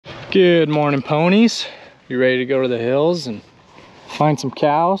Good morning, ponies. You ready to go to the hills and find some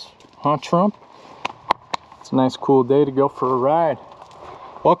cows, huh, Trump? It's a nice cool day to go for a ride.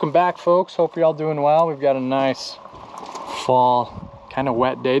 Welcome back, folks. Hope you're all doing well. We've got a nice fall, kind of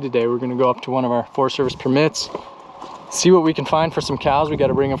wet day today. We're gonna go up to one of our Forest Service permits, see what we can find for some cows. We got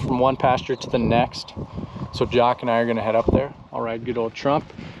to bring them from one pasture to the next. So Jock and I are gonna head up there. I'll ride good old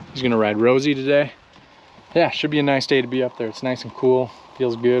Trump. He's gonna ride Rosie today. Yeah, should be a nice day to be up there. It's nice and cool.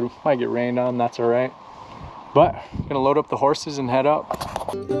 Feels good. Might get rained on, that's all right. But I'm gonna load up the horses and head up.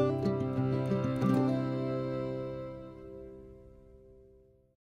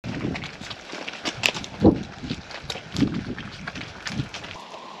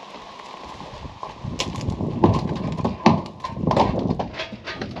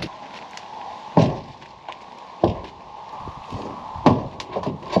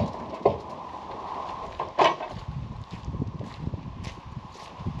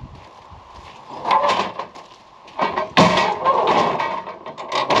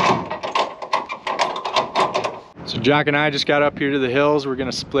 So Jack and I just got up here to the hills. We're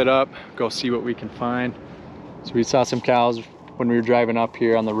gonna split up, go see what we can find. So we saw some cows when we were driving up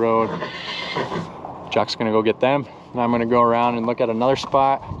here on the road. Jack's gonna go get them, and I'm gonna go around and look at another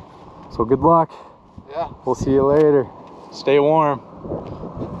spot. So good luck. Yeah. We'll see you later. Stay warm.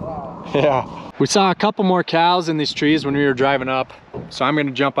 Yeah. We saw a couple more cows in these trees when we were driving up. So I'm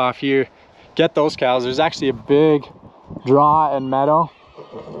gonna jump off here, get those cows. There's actually a big draw and meadow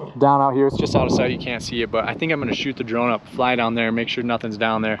down out here. It's just out of sight, you can't see it, but I think I'm gonna shoot the drone up, fly down there, make sure nothing's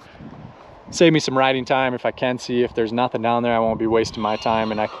down there. Save me some riding time. If I can see, if there's nothing down there, I won't be wasting my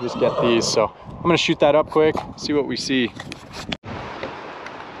time and I can just get these. So I'm gonna shoot that up quick, see what we see.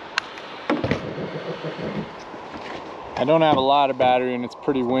 I don't have a lot of battery and it's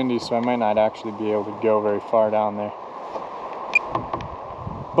pretty windy, so I might not actually be able to go very far down there.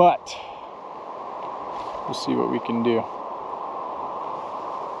 But we'll see what we can do.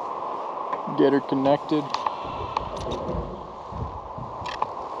 Get her connected.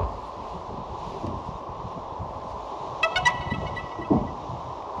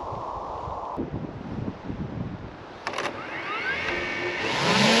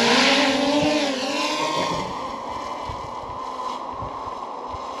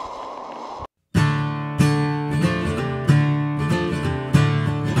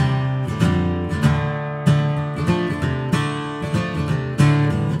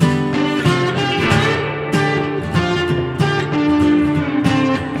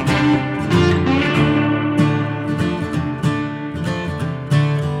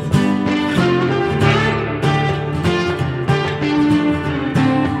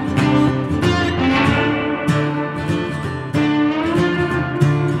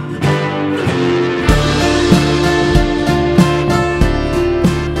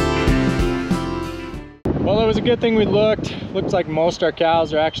 It was a good thing we looked. Looks like most our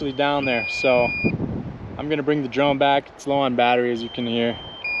cows are actually down there, so I'm gonna bring the drone back. It's low on battery, as you can hear,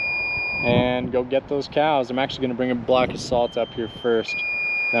 and go get those cows. I'm actually gonna bring a block of salt up here first,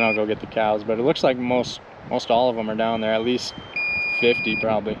 then I'll go get the cows. But it looks like most all of them are down there, at least 50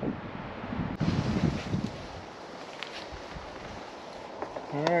 probably.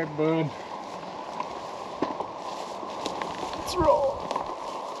 All right, bud, let's roll.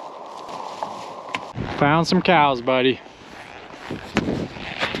 Found some cows, buddy.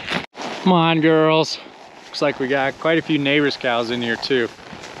 Come on, girls. Looks like we got quite a few neighbors' cows in here too.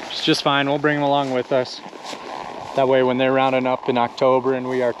 It's just fine, we'll bring them along with us. That way when they're rounding up in October and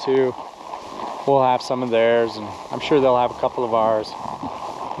we are too, we'll have some of theirs, and I'm sure they'll have a couple of ours.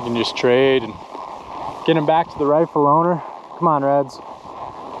 We can just trade and get them back to the rightful owner. Come on, Reds.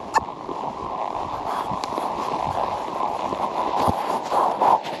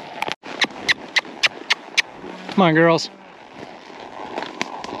 Come on, girls.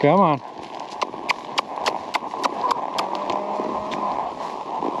 Come on.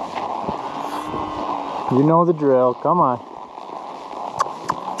 You know the drill. Come on.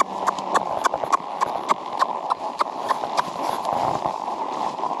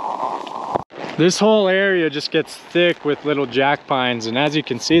 This whole area just gets thick with little jack pines, and as you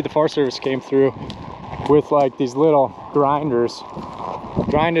can see, the Forest Service came through with like these little grinders,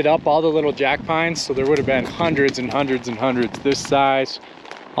 grinded up all the little jack pines, so there would have been hundreds and hundreds and hundreds this size,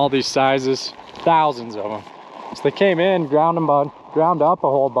 all these sizes, thousands of them. So they came in, ground up a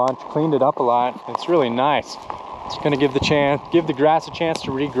whole bunch, cleaned it up a lot. It's really nice. It's going to give the grass a chance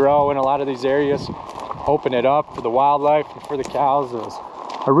to regrow in a lot of these areas, open it up for the wildlife and for the cows. It was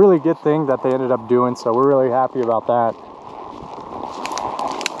a really good thing that they ended up doing, so we're really happy about that.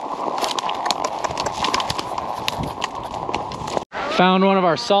 Found one of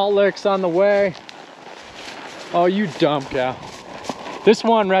our salt licks on the way. Oh, you dumb cow. This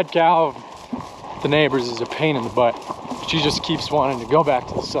one red cow of the neighbors is a pain in the butt. She just keeps wanting to go back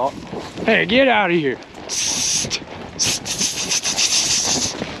to the salt. Hey, get out of here.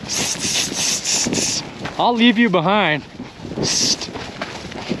 I'll leave you behind.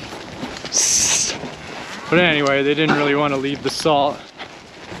 But anyway, they didn't really want to leave the salt.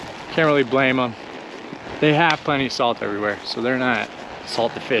 Can't really blame them. They have plenty of salt everywhere, so they're not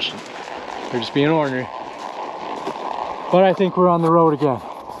salt deficient. They're just being ornery. But I think we're on the road again.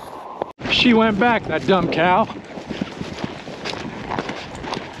 She went back, that dumb cow.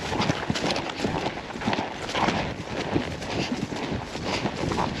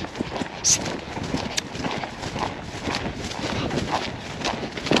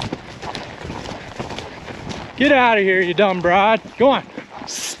 Get out of here, you dumb broad. Go on.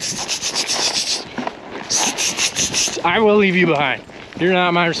 I will leave you behind. You're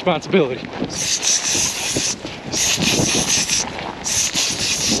not my responsibility.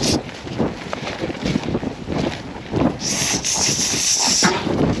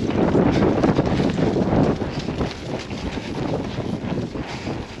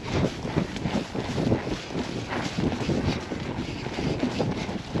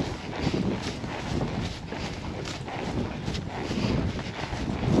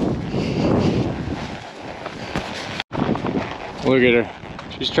 Look at her.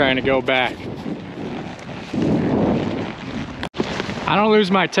 She's trying to go back. I don't lose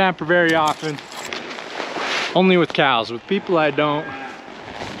my temper very often. Only with cows. With people I don't.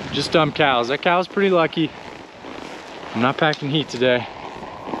 Just dumb cows. That cow's pretty lucky. I'm not packing heat today.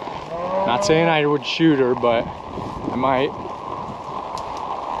 Not saying I would shoot her, but I might.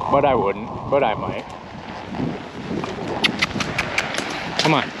 But I wouldn't. But I might.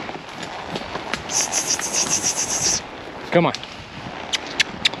 Come on. Come on.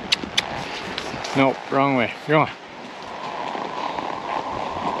 No, wrong way. Go on.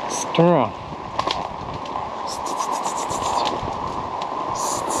 Turn around.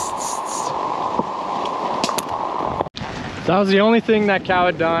 If that was the only thing that cow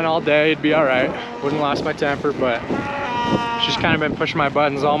had done all day, it'd be all right. Wouldn't lost my temper, but she's kind of been pushing my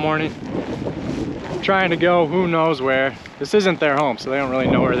buttons all morning. Trying to go who knows where. This isn't their home, so they don't really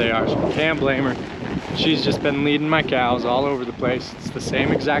know where they are, so can't blame her. She's just been leading my cows all over the place. It's the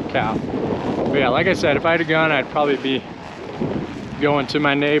same exact cow. But yeah, like I said, if I had a gun, I'd probably be going to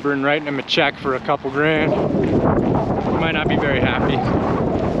my neighbor and writing him a check for a couple grand. He might not be very happy.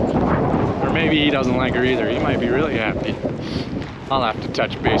 Or maybe he doesn't like her either. He might be really happy. I'll have to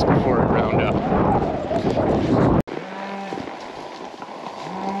touch base before we round up.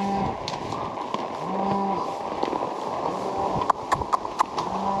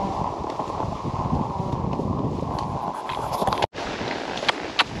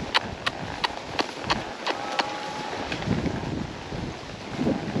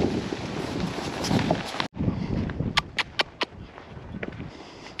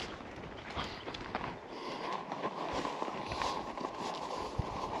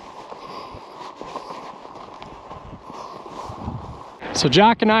 So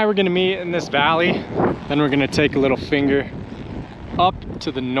Jaques and I were gonna meet in this valley, then we're gonna take a little finger up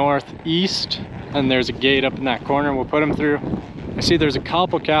to the northeast, and there's a gate up in that corner we'll put him through. I see there's a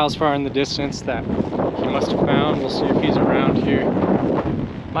couple cows far in the distance that he must have found. We'll see if he's around here.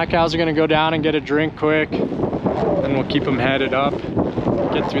 My cows are gonna go down and get a drink quick, and we'll keep them headed up,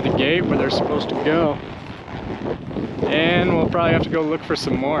 get through the gate where they're supposed to go. And we'll probably have to go look for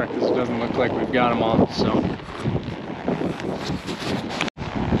some more, because it doesn't look like we've got them all, so.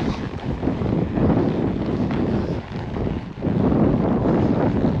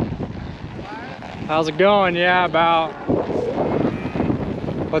 How's it going? Yeah, about,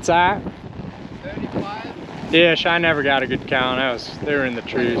 what's that? 35. Ish, I never got a good count. They were in the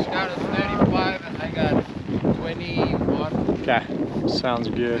trees. I got a 35 and I got 21. Okay, sounds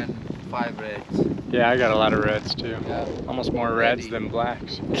good. And 5 reds. Yeah, I got a lot of reds too. Yeah. Almost more reds than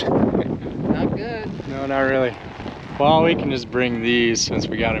blacks. Not good. No, not really. Well, we can just bring these since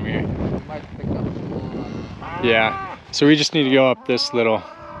we got them here. Might pick up a Yeah, so we just need to go up this little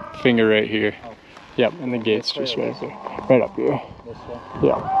finger right here. Yep, and the gate's just right up there. Right up here. this way.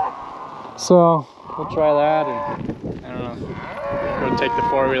 Yeah. So, we'll try that and, I don't know, we'll take the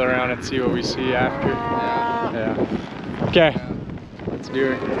four-wheeler around and see what we see after. Yeah. Yeah. Okay, let's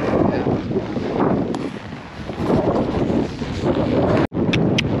do it.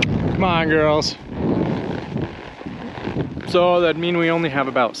 Come on, girls. So that'd mean we only have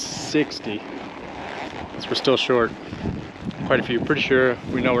about 60. So we're still short quite a few. Pretty sure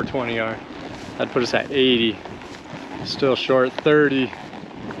we know where 20 are. That'd put us at 80. Still short, 30.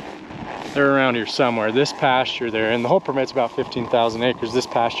 They're around here somewhere. This pasture they're in, the whole permit's about 15,000 acres. This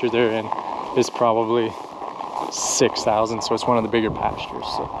pasture they're in is probably 6,000, so it's one of the bigger pastures.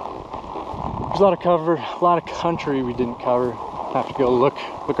 So there's a lot of cover, a lot of country we didn't cover. Have to go look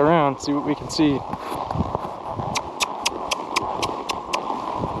around, see what we can see.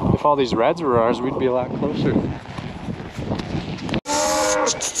 If all these reds were ours, we'd be a lot closer.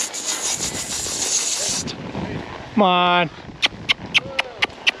 Come on.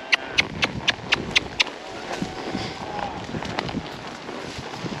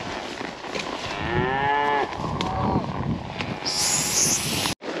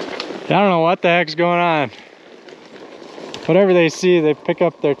 I don't know what the heck's going on. Whatever they see, they pick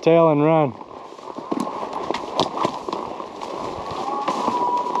up their tail and run.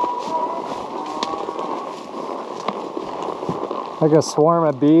 Like a swarm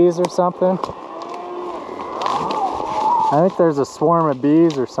of bees or something. I think there's a swarm of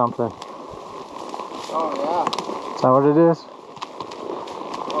bees or something. Oh yeah. Is that what it is?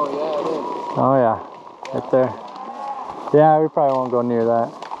 Oh yeah, it is. Oh yeah, right there. Yeah, we probably won't go near that.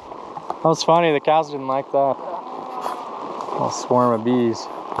 That was funny, the cows didn't like that. A swarm of bees.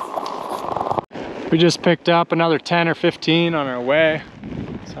 We just picked up another 10 or 15 on our way.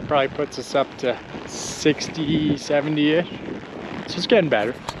 So that probably puts us up to 60, 70-ish. So it's getting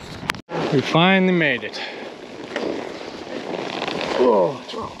better. We finally made it. Whoa.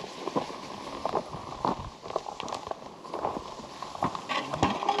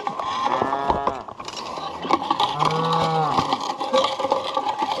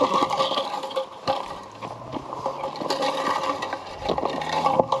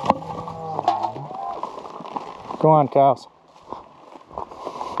 Go on, cows.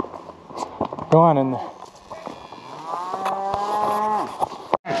 Go on in there.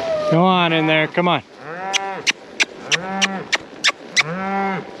 Go on in there, come on.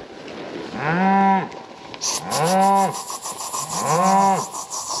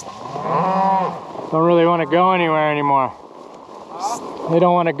 Don't really want to go anywhere anymore. They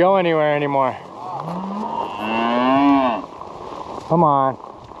don't want to go anywhere anymore. Come on.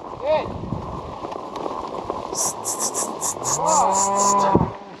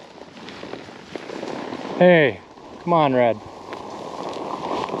 Hey, come on, Red.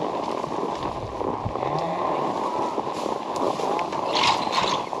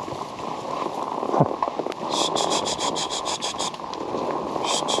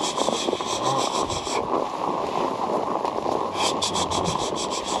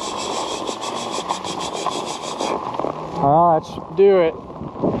 Well, that should do it.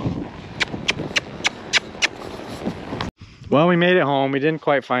 Well, we made it home. We didn't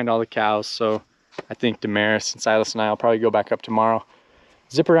quite find all the cows, so I think Damaris and Silas and I will probably go back up tomorrow.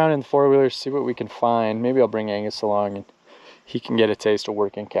 Zip around in the four-wheeler, see what we can find. Maybe I'll bring Angus along and he can get a taste of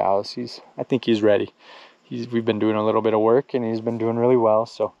working cows. I think he's ready. We've been doing a little bit of work and he's been doing really well,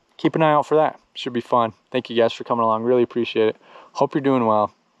 so keep an eye out for that. Should be fun. Thank you guys for coming along. Really appreciate it. Hope you're doing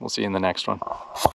well. We'll see you in the next one.